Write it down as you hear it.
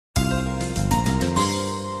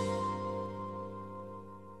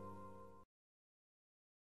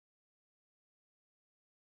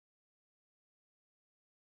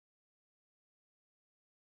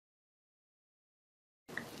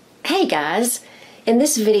Hey guys, in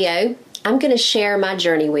this video I'm going to share my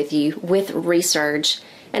journey with you with Resurge,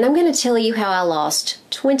 and I'm going to tell you how I lost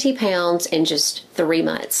 20 pounds in just 3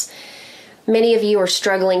 months. Many of you are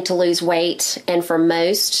struggling to lose weight, and for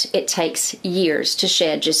most it takes years to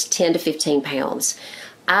shed just 10 to 15 pounds.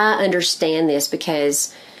 I understand this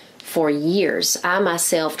because for years I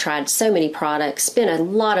myself tried so many products, spent a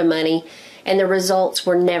lot of money, and the results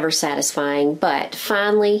were never satisfying. But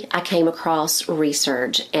finally I came across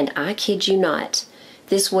Resurge, and I kid you not,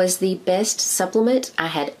 this was the best supplement I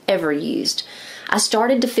had ever used. I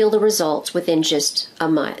started to feel the results within just a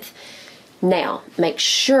month. Now, make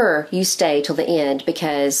sure you stay till the end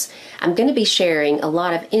because I'm going to be sharing a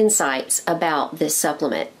lot of insights about this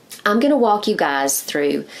supplement. I'm going to walk you guys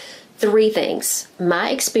through 3 things: my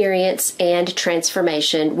experience and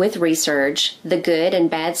transformation with Resurge, the good and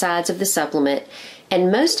bad sides of the supplement,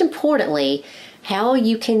 and most importantly, how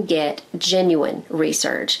you can get genuine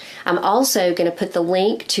Resurge. I'm also going to put the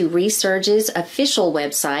link to Resurge's official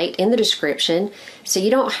website in the description so you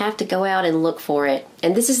don't have to go out and look for it.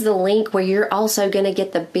 And this is the link where you're also going to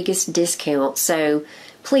get the biggest discount, so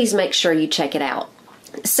please make sure you check it out.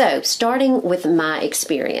 So, starting with my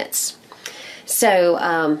experience. So,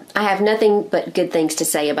 I have nothing but good things to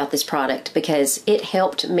say about this product because it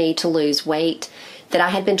helped me to lose weight that I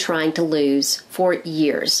had been trying to lose for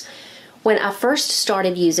years. When I first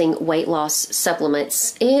started using weight loss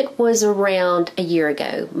supplements, it was around a year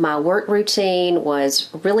ago. My work routine was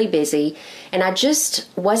really busy, and I just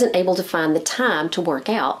wasn't able to find the time to work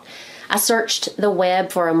out. I searched the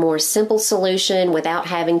web for a more simple solution without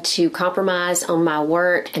having to compromise on my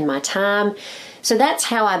work and my time. So that's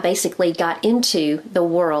how I basically got into the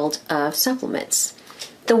world of supplements.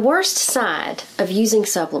 The worst side of using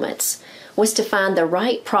supplements was to find the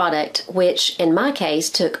right product, which in my case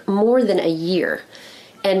took more than a year.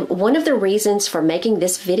 And one of the reasons for making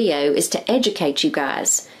this video is to educate you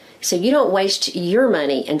guys so you don't waste your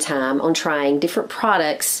money and time on trying different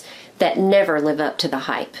products that never live up to the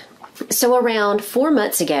hype. So around 4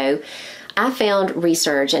 months ago, I found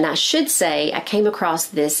Resurge, and I should say I came across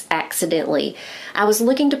this accidentally. I was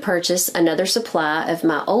looking to purchase another supply of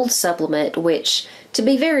my old supplement, which, to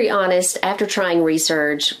be very honest, after trying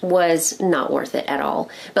Resurge, was not worth it at all.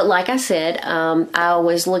 But like I said, I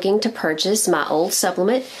was looking to purchase my old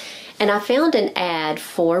supplement, and I found an ad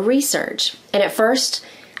for Resurge. And at first,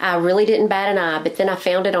 I really didn't bat an eye, but then I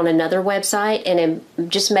found it on another website and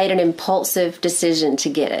just made an impulsive decision to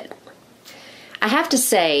get it. I have to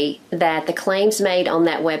say that the claims made on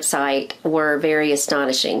that website were very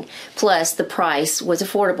astonishing. Plus, the price was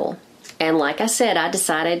affordable. And like I said, I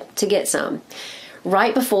decided to get some.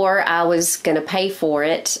 Right before I was going to pay for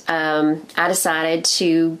it, I decided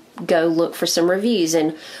to go look for some reviews.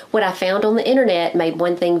 And what I found on the internet made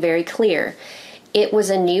one thing very clear. It was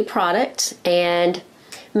a new product, and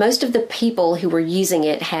most of the people who were using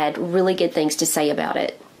it had really good things to say about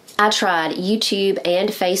it. I tried YouTube and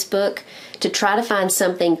Facebook to try to find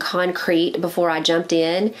something concrete before I jumped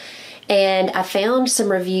in, and I found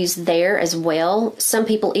some reviews there as well. Some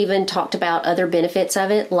people even talked about other benefits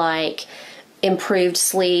of it, like improved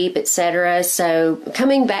sleep, etc. So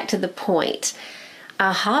coming back to the point,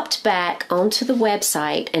 I hopped back onto the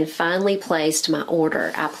website and finally placed my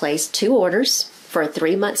order. I placed 2 orders for a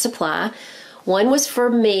 3-month supply. One was for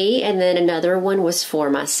me, and then another one was for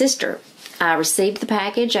my sister. I received the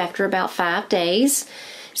package after about 5 days.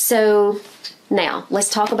 So now let's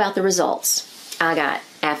talk about the results I got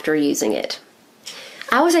after using it.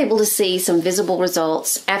 I was able to see some visible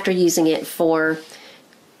results after using it for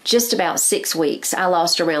just about 6 weeks. I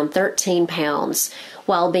lost around 13 pounds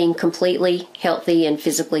while being completely healthy and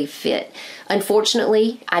physically fit.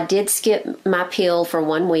 Unfortunately, I did skip my pill for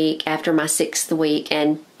 1 week after my 6th week,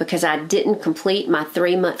 and because I didn't complete my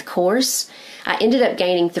 3-month course, I ended up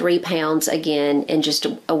gaining 3 pounds again in just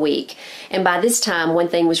a week. And by this time, one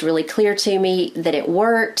thing was really clear to me, that it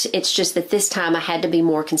worked. It's just that this time I had to be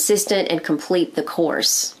more consistent and complete the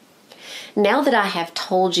course. Now that I have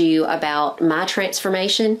told you about my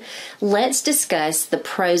transformation, let's discuss the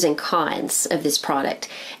pros and cons of this product.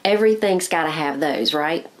 Everything's got to have those,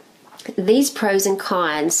 right? These pros and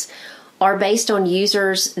cons are based on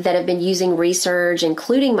users that have been using Resurge,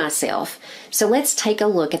 including myself. So let's take a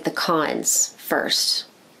look at the cons first.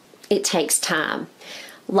 It takes time.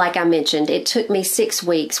 Like I mentioned, it took me 6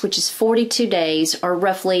 weeks, which is 42 days, or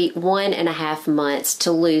roughly 1.5 months,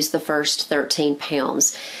 to lose the first 13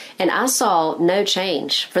 pounds. And I saw no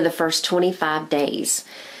change for the first 25 days.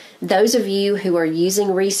 Those of you who are using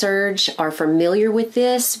Resurge are familiar with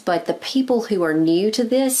this, but the people who are new to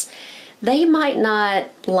this, they might not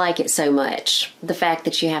like it so much, the fact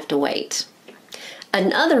that you have to wait.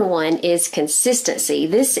 Another one is consistency.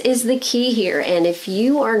 This is the key here, and if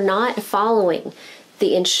you are not following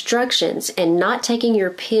the instructions and not taking your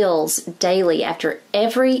pills daily after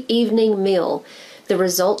every evening meal, the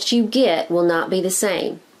results you get will not be the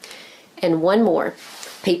same. And one more.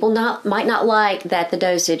 People might not like that the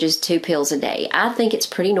dosage is 2 pills a day. I think it's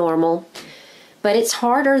pretty normal, but it's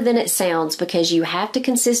harder than it sounds because you have to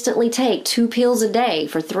consistently take 2 pills a day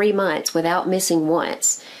for 3 months without missing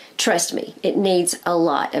once. Trust me, it needs a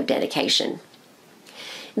lot of dedication.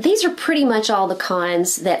 These are pretty much all the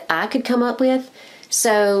cons that I could come up with.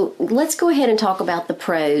 So let's go ahead and talk about the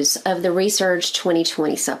pros of the Resurge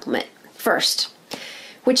 2020 supplement. First,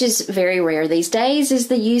 which is very rare these days, is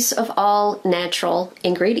the use of all natural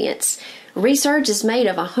ingredients. Resurge is made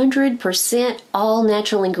of 100% all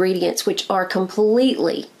natural ingredients, which are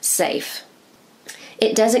completely safe.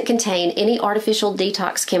 It doesn't contain any artificial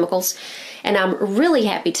detox chemicals, and I'm really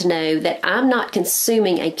happy to know that I'm not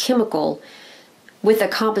consuming a chemical with a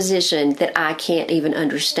composition that I can't even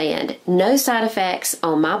understand. No side effects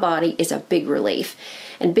on my body is a big relief.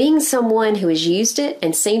 And being someone who has used it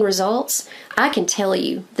and seen results, I can tell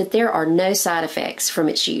you that there are no side effects from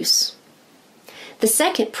its use. The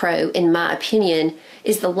second pro, in my opinion,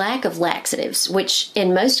 is the lack of laxatives, which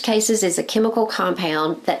in most cases is a chemical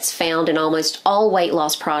compound that's found in almost all weight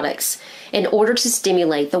loss products in order to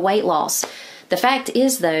stimulate the weight loss. The fact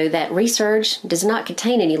is, though, that Resurge does not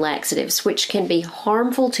contain any laxatives, which can be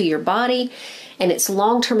harmful to your body, and its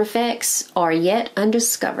long-term effects are yet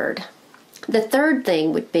undiscovered. The third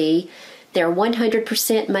thing would be their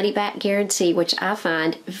 100% money-back guarantee, which I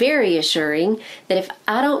find very assuring that if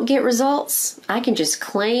I don't get results, I can just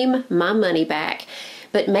claim my money back.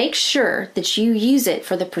 But make sure that you use it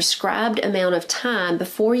for the prescribed amount of time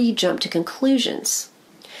before you jump to conclusions.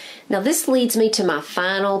 Now, this leads me to my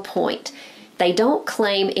final point. They don't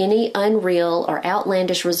claim any unreal or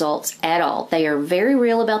outlandish results at all. They are very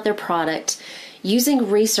real about their product. Using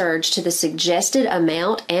Resurge to the suggested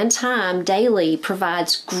amount and time daily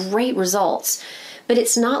provides great results. But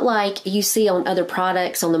it's not like you see on other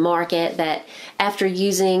products on the market that after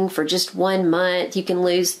using for just 1 month, you can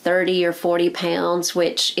lose 30 or 40 pounds,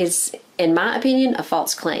 which is, in my opinion, a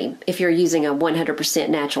false claim if you're using a 100%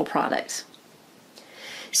 natural product.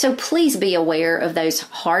 So please be aware of those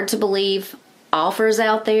hard-to-believe offers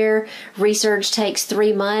out there. Resurge takes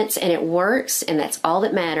 3 months and it works, and that's all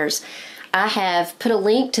that matters. I have put a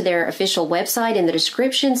link to their official website in the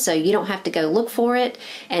description so you don't have to go look for it.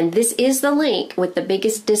 And this is the link with the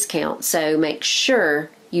biggest discount, so make sure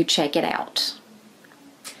you check it out.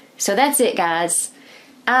 So that's it, guys.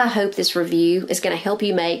 I hope this review is going to help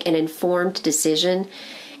you make an informed decision.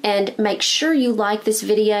 And make sure you like this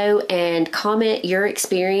video and comment your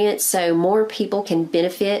experience so more people can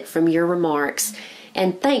benefit from your remarks.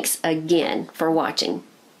 And thanks again for watching.